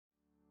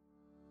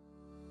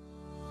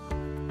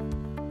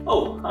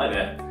Oh, hi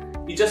there.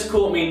 You just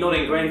caught me not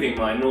engraving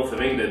my North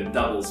of England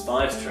Doubles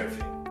Fives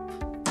trophy.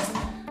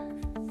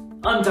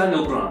 I'm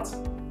Daniel Grant.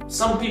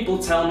 Some people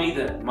tell me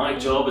that my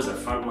job as a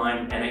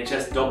frontline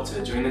NHS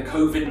doctor during the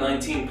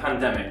COVID-19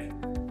 pandemic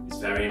is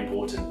very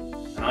important.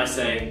 And I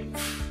say,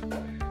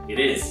 it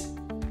is.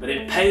 But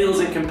it pales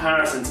in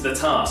comparison to the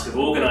task of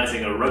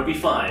organising a Rugby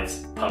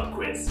Fives pub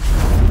quiz.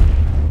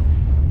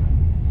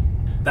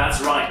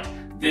 That's right.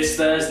 This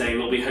Thursday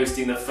we'll be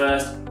hosting the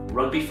first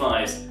Rugby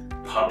Fives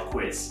pub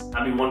quiz,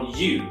 and we want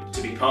you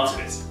to be part of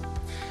it.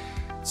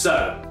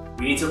 So,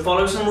 we need to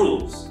follow some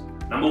rules.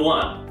 Number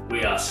 1,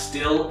 we are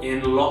still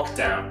in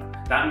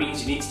lockdown. That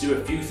means you need to do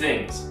a few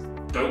things.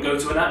 Don't go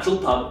to an actual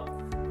pub,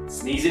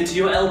 sneeze into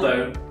your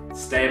elbow,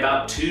 stay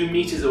about 2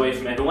 meters away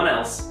from everyone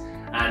else,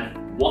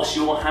 and wash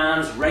your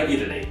hands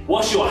regularly.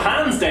 Wash your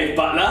hands, Dave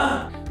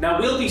Butler! Now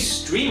we'll be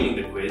streaming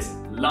the quiz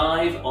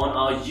live on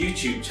our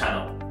YouTube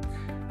channel.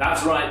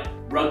 That's right,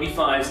 Rugby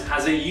Fives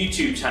has a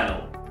YouTube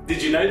channel.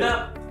 Did you know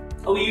that?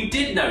 Oh, you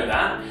did know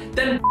that?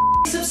 Then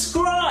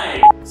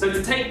subscribe! So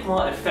to take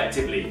part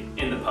effectively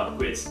in the pub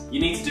quiz, you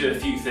need to do a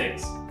few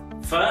things.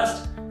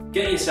 First,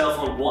 get yourself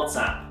on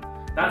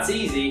WhatsApp. That's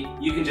easy.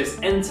 You can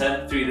just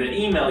enter through the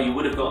email you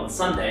would have got on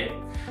Sunday,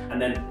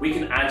 and then we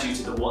can add you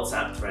to the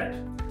WhatsApp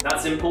thread.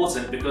 That's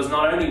important because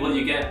not only will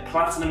you get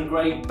platinum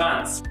grade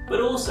bants, but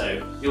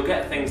also you'll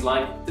get things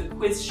like the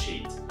quiz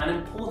sheet and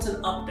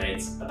important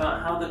updates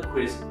about how the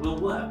quiz will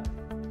work.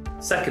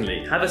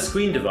 Secondly, have a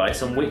screen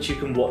device on which you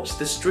can watch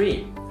the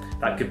stream.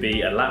 That could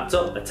be a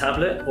laptop, a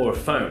tablet, or a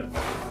phone.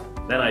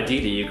 Then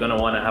ideally you're going to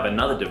want to have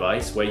another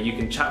device where you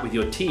can chat with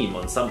your team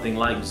on something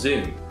like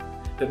Zoom.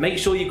 But make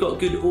sure you've got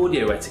good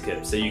audio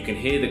etiquette so you can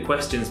hear the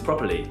questions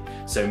properly,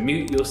 so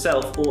mute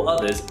yourself or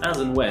others as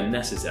and when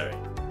necessary.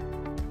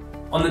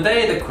 On the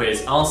day of the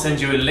quiz, I'll send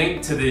you a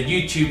link to the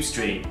YouTube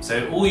stream,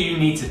 so all you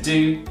need to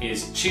do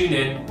is tune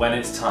in when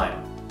it's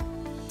time.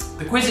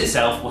 The quiz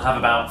itself will have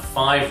about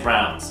 5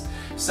 rounds.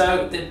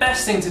 So the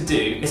best thing to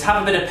do is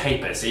have a bit of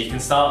paper so you can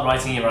start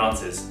writing your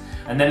answers.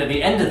 And then at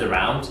the end of the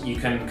round, you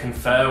can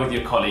confer with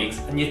your colleagues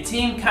and your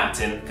team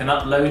captain can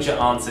upload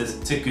your answers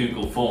to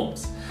Google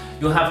Forms.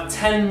 You'll have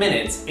 10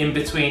 minutes in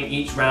between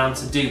each round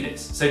to do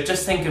this. So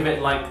just think of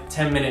it like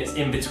 10 minutes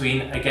in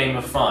between a game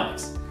of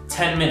fives.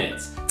 10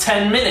 minutes.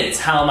 10 minutes,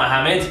 Hal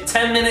Mohammed.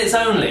 10 minutes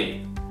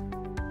only.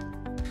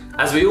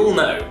 As we all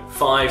know,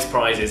 Fives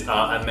prizes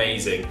are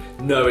amazing,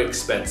 no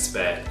expense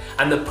spared,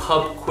 and the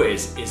pub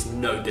quiz is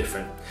no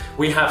different.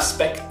 We have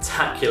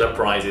spectacular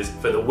prizes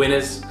for the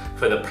winners,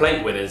 for the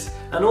plate winners,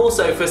 and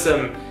also for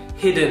some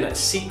hidden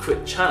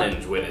secret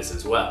challenge winners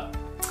as well.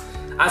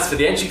 As for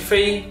the entry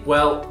fee,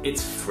 well,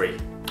 it's free.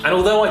 And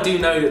although I do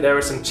know that there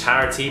are some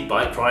charity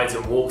bike rides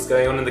and walks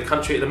going on in the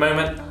country at the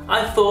moment,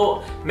 I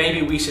thought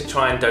maybe we should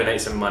try and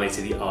donate some money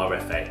to the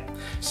RFA.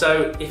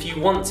 So if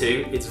you want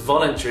to, it's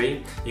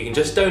voluntary, you can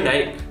just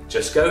donate,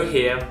 just go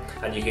here,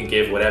 and you can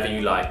give whatever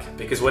you like.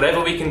 Because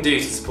whatever we can do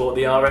to support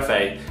the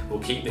RFA will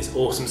keep this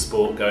awesome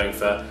sport going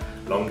for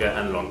longer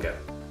and longer.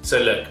 So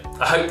look,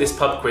 I hope this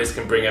pub quiz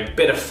can bring a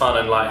bit of fun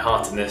and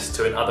lightheartedness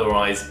to an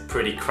otherwise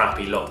pretty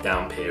crappy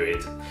lockdown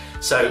period.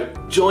 So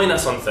join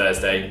us on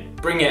Thursday,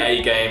 bring your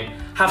A game,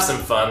 have some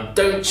fun,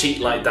 don't cheat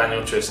like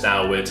Daniel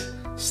Tristão would,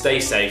 stay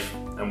safe,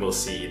 and we'll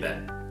see you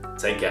then.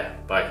 Take care,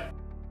 bye.